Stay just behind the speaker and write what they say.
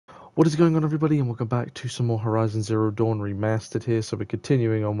What is going on, everybody, and welcome back to some more Horizon Zero Dawn Remastered here. So we're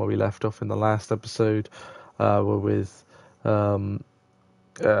continuing on where we left off in the last episode. We're with we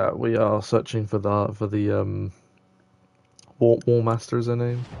are searching for the War Master is her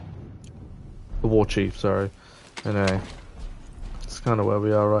name, the War Chief. Sorry. Anyway, it's kind of where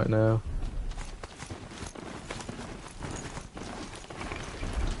we are right now.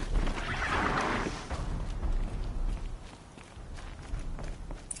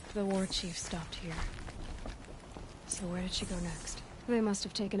 The war chief stopped here. So where did she go next? They must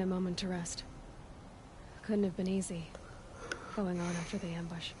have taken a moment to rest. Couldn't have been easy, going on after the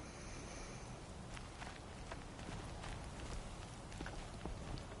ambush.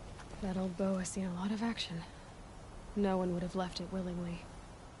 That old bow has seen a lot of action. No one would have left it willingly.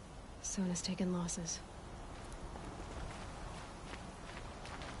 Sona's taken losses.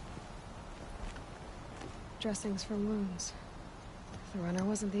 Dressings for wounds. The runner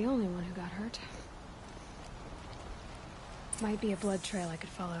wasn't the only one who got hurt. Might be a blood trail I could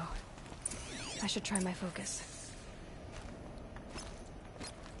follow. I should try my focus.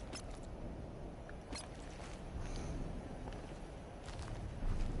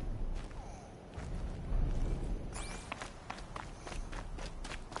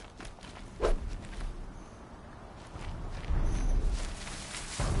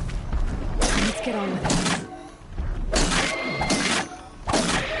 Let's get on with it.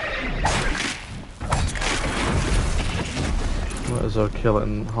 Might as well kill it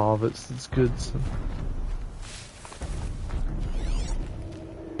and harvest its goods.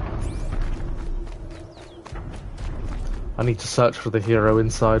 I need to search for the hero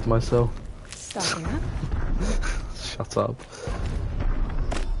inside myself. Stopping up? Shut up.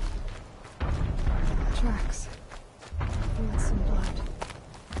 Tracks. Blood and blood.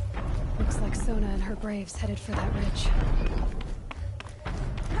 Looks like Sona and her braves headed for that ridge.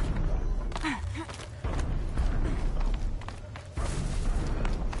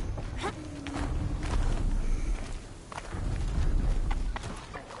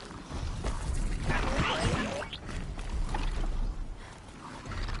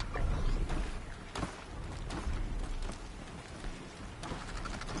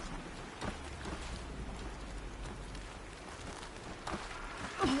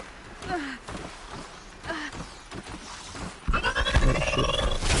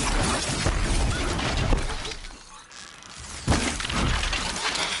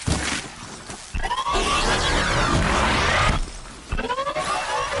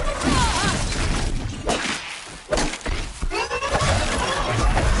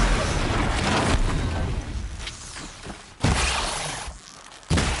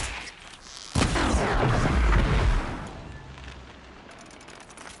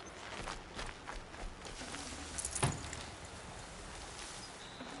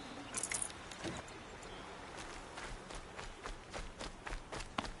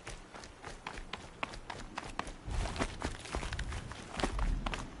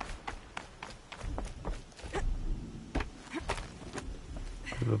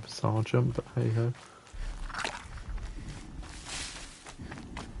 Bit of a bizarre jump, but hey ho.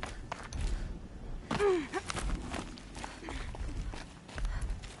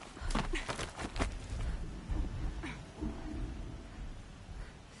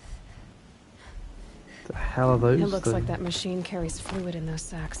 The hell are those It looks things? like that machine carries fluid in those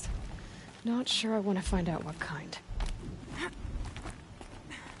sacks. Not sure I want to find out what kind.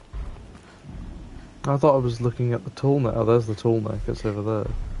 I thought I was looking at the tool neck. Oh, there's the tool neck. It's over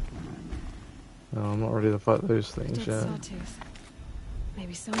there. No, I'm not ready to fight those things Dead yet. sawtooth.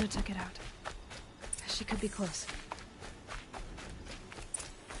 Maybe Sona took it out. She could be close.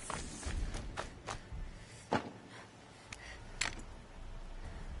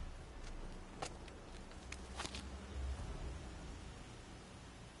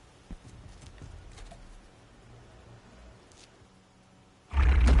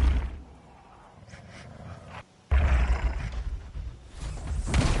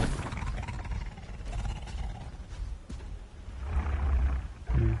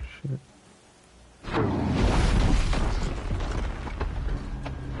 Oh, shit.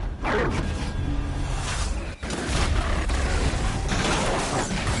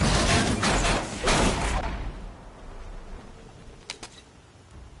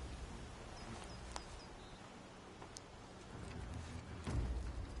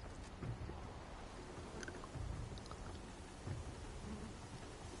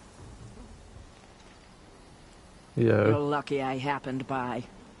 You're Yo. lucky I happened by.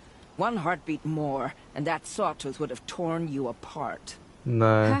 One heartbeat more, and that sawtooth would have torn you apart.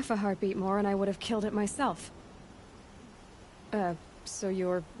 No. Half a heartbeat more and I would have killed it myself. So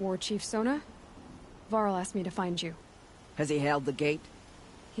you're War Chief Sona? Varl asked me to find you. Has he held the gate?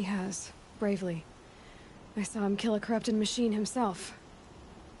 He has, bravely. I saw him kill a corrupted machine himself.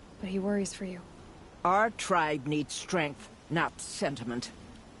 But he worries for you. Our tribe needs strength, not sentiment.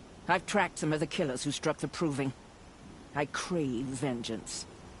 I've tracked some of the killers who struck the Proving. I crave vengeance.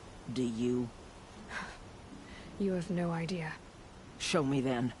 Do you? You have no idea. Show me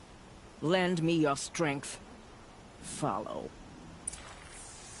then. Lend me your strength. Follow.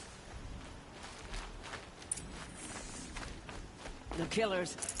 The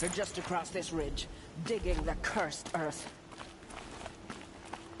killers are just across this ridge, digging the cursed earth.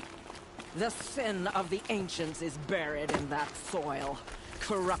 The sin of the ancients is buried in that soil.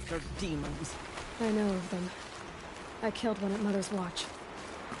 Corrupter demons. I know of them. I killed one at Mother's Watch.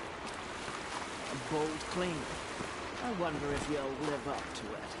 A bold claim. I wonder if you'll live up to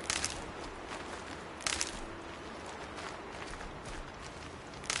it.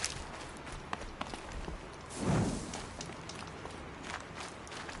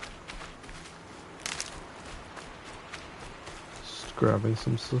 Just grabbing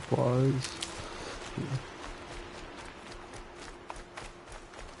some supplies. Yeah.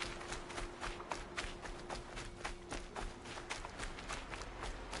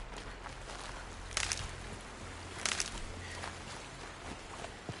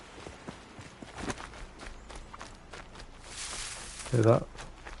 Hear that?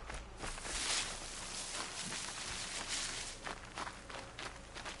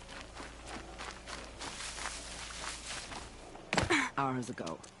 Hours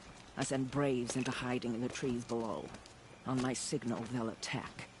ago, I sent Braves into hiding in the trees below. On my signal, they'll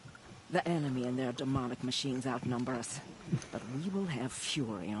attack. The enemy and their demonic machines outnumber us, but we will have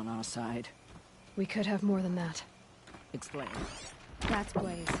fury on our side. We could have more than that. Explain. That's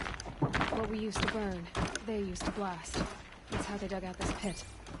Blaze. What we used to burn, they used to blast. That's how they dug out this pit.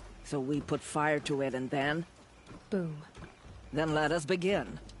 So we put fire to it and then? Boom. Then let us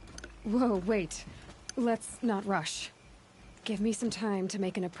begin. Whoa, wait. Let's not rush. Give me some time to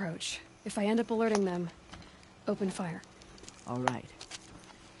make an approach. If I end up alerting them, open fire. All right.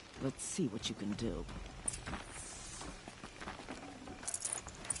 Let's see what you can do.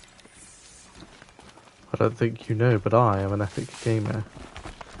 I don't think you know, but I am an epic gamer.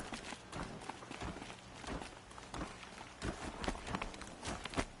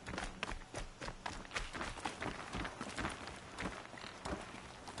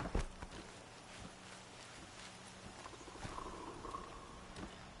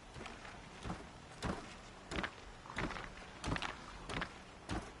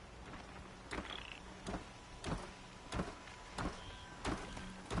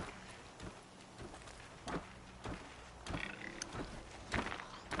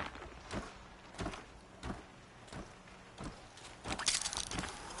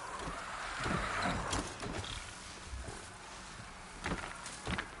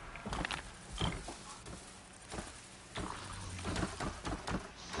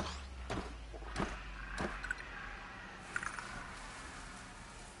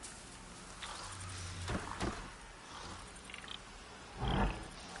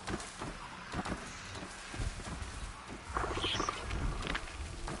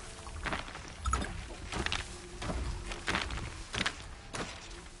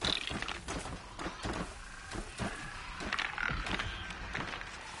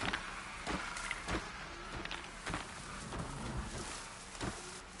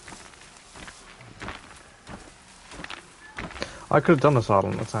 I could have done a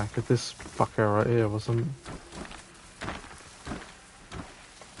silent attack if this fucker right here wasn't.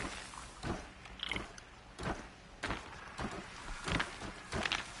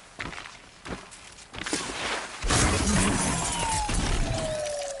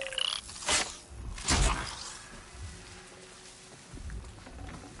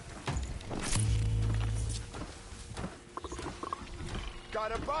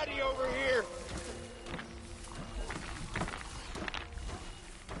 Got a body over here!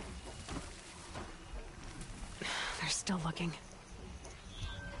 They're still looking.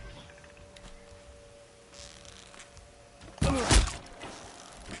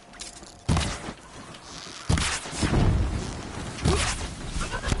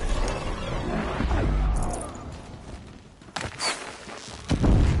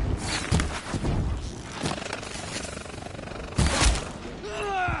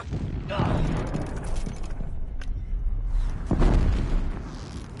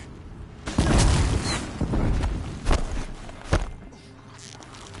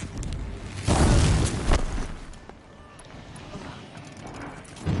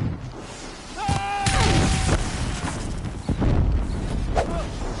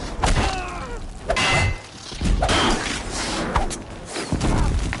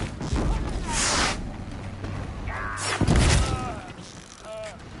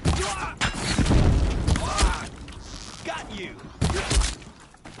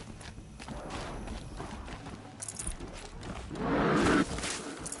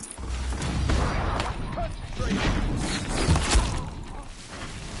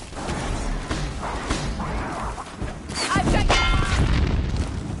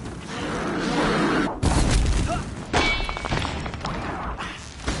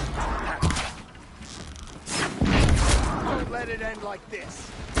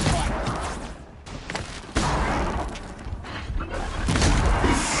 this.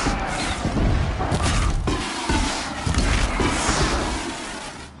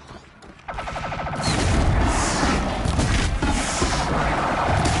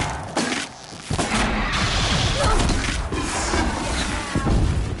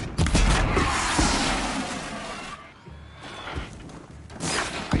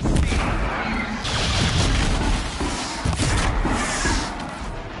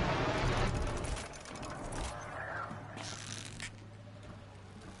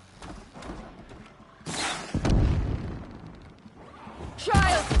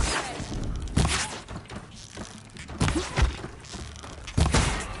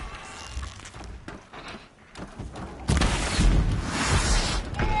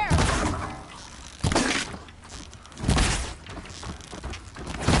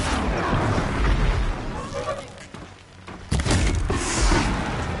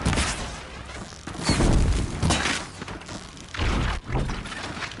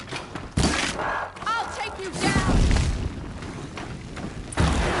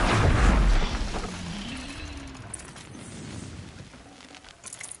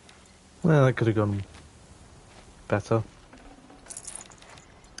 Well, that could have gone better.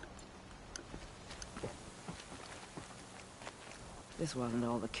 This wasn't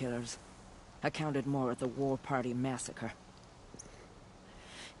all the killers. I counted more at the War Party massacre.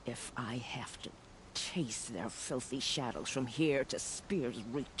 If I have to chase their filthy shadows from here to Spear's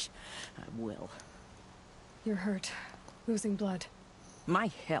Reach, I will. You're hurt. Losing blood.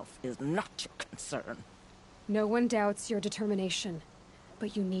 My health is not your concern. No one doubts your determination,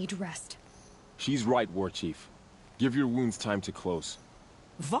 but you need rest. She's right, War Chief. Give your wounds time to close.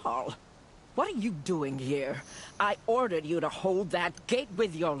 Val, what are you doing here? I ordered you to hold that gate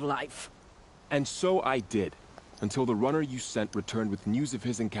with your life. And so I did, until the runner you sent returned with news of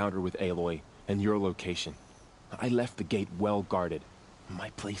his encounter with Aloy and your location. I left the gate well guarded. My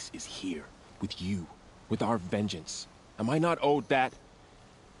place is here, with you, with our vengeance. Am I not owed that?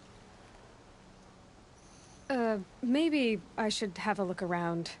 Maybe I should have a look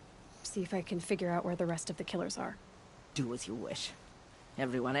around. See if I can figure out where the rest of the killers are. Do as you wish.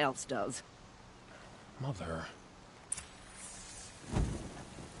 Everyone else does. Mother...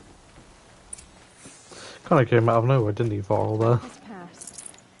 Kind of came out of nowhere, didn't he, Varl, there? It's passed.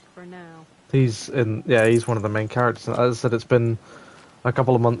 For now. He's one of the main characters. As I said, it's been a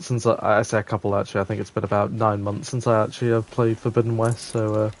couple of months since I say a couple, actually. I think it's been about 9 months since I actually have played Forbidden West,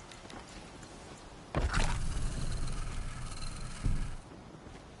 so,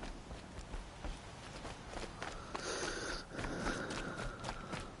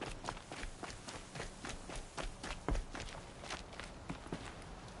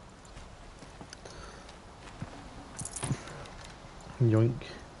 yoink.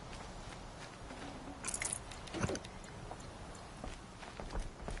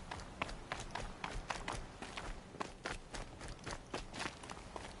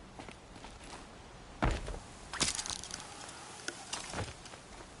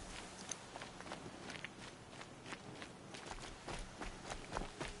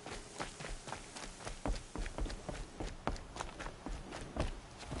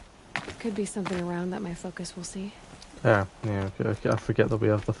 Could be something around that my focus will see. Yeah, okay, I forget that we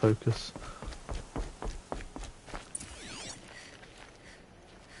have the focus.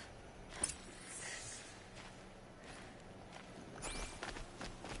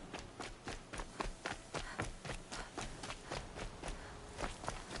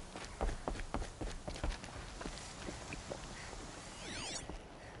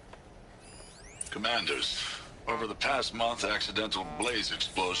 Commanders, over the past month, accidental blaze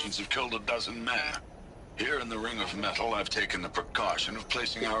explosions have killed a dozen men. Here in the Ring of Metal, I've taken the precaution of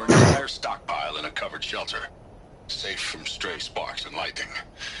placing our entire stockpile in a covered shelter, safe from stray sparks and lightning.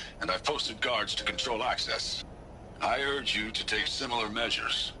 And I've posted guards to control access. I urge you to take similar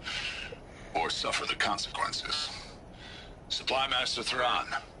measures, or suffer the consequences. Supply Master Thrawn,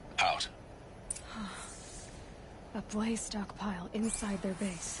 out. A blaze stockpile inside their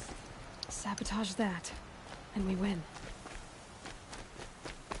base. Sabotage that, and we win.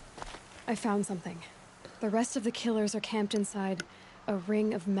 I found something. The rest of the killers are camped inside a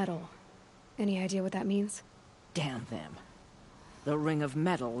ring of metal. Any idea what that means? Damn them. The Ring of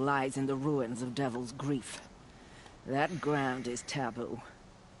Metal lies in the ruins of Devil's Grief. That ground is taboo.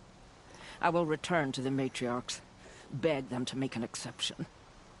 I will return to the matriarchs, beg them to make an exception.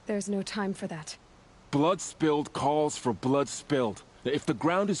 There's no time for that. Blood spilled calls for blood spilled. If the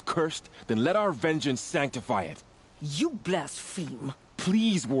ground is cursed, then let our vengeance sanctify it. You blaspheme.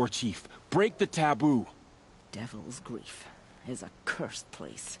 Please, War Chief, break the taboo. Devil's Grief. is a cursed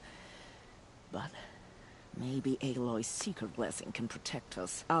place. But maybe Aloy's secret blessing can protect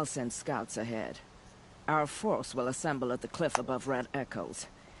us. I'll send scouts ahead. Our force will assemble at the cliff above Red Echoes,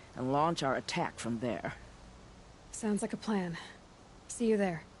 and launch our attack from there. Sounds like a plan. See you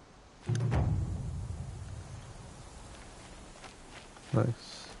there.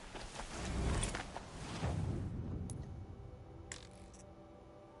 Nice.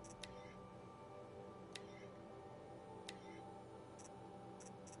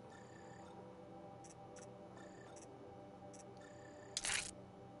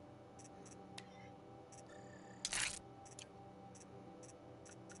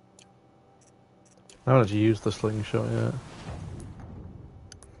 I haven't actually used the slingshot yet.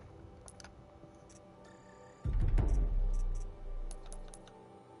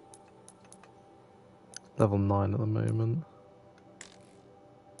 Level 9 at the moment.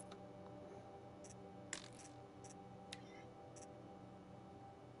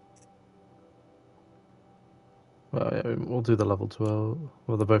 Well, yeah, we'll do the level 12.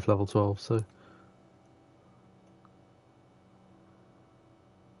 Well, they're both level 12, so...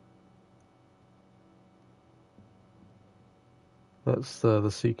 That's the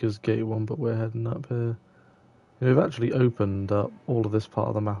Seeker's Gate one, but we're heading up here. We've actually opened up all of this part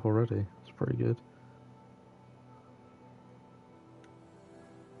of the map already. It's pretty good.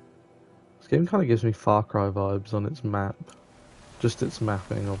 This game kind of gives me Far Cry vibes on its map. Just its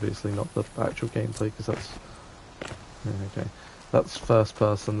mapping, obviously, not the actual gameplay, because that's... Yeah, okay. That's first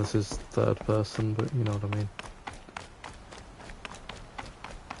person, this is third person, but you know what I mean.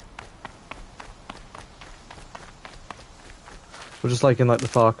 But just like in like the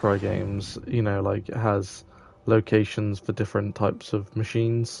Far Cry games, you know, like it has locations for different types of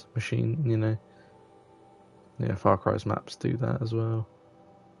machines, you know. Yeah, Far Cry's maps do that as well.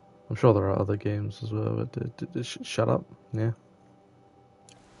 I'm sure there are other games as well, but shut up, yeah.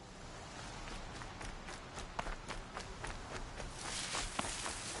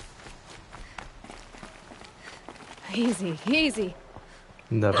 Easy, easy.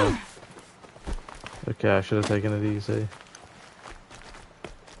 Never. Okay, I should have taken it easy.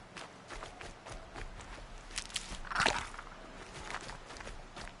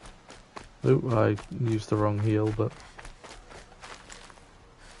 Ooh, I used the wrong heal, but...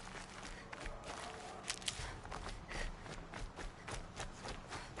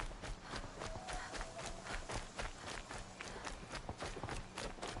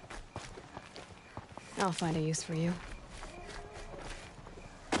 I'll find a use for you.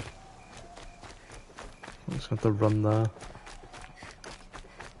 I'm just going to have to run there.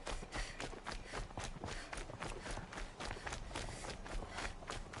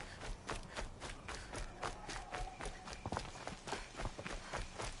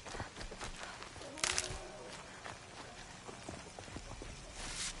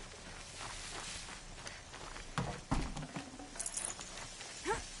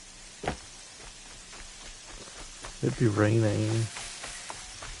 It'd be raining.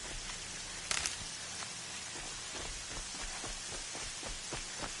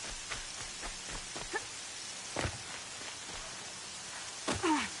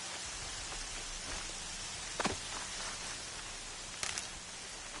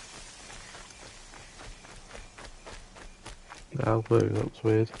 Albo, that was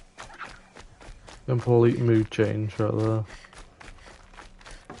weird. Complete mood change right there.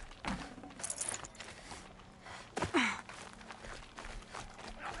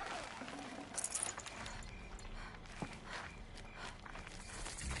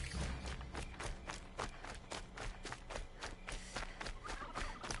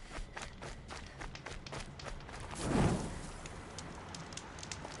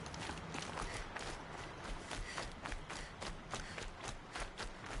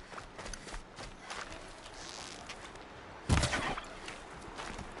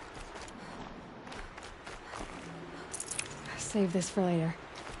 Save this for later.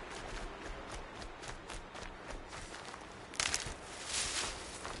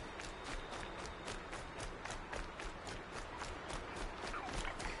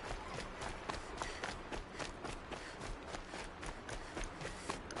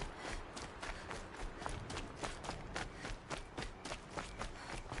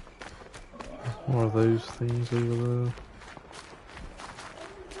 More of those things over there.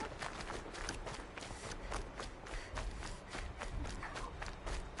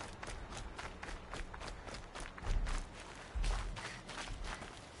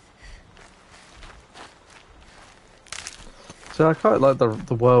 So I quite like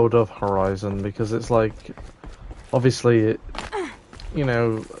the world of Horizon because it's like, obviously, you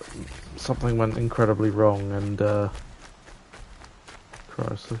know, something went incredibly wrong and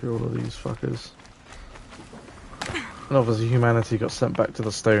Christ, look at all of these fuckers. And obviously humanity got sent back to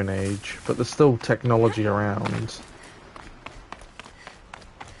the Stone Age, but there's still technology around.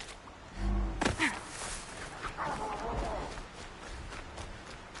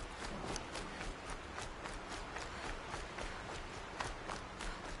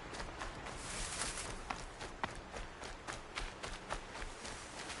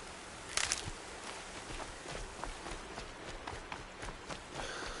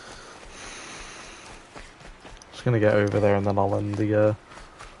 Gonna get over there and then I'll end the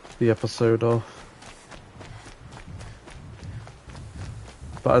episode off.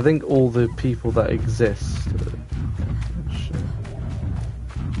 But I think all the people that exist. Shit.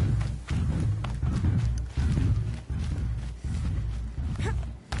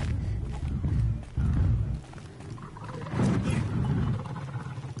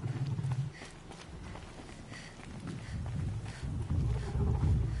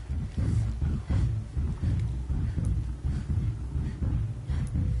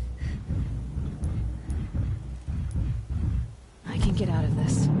 I can get out of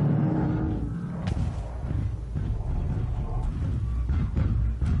this.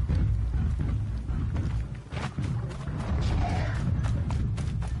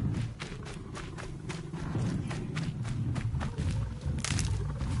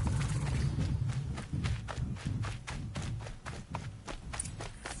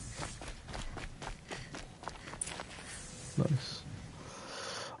 Nice.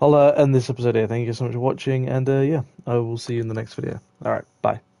 I'll end this episode here. Thank you so much for watching, and yeah, I will see you in the next video. Alright,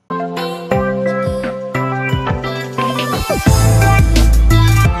 bye.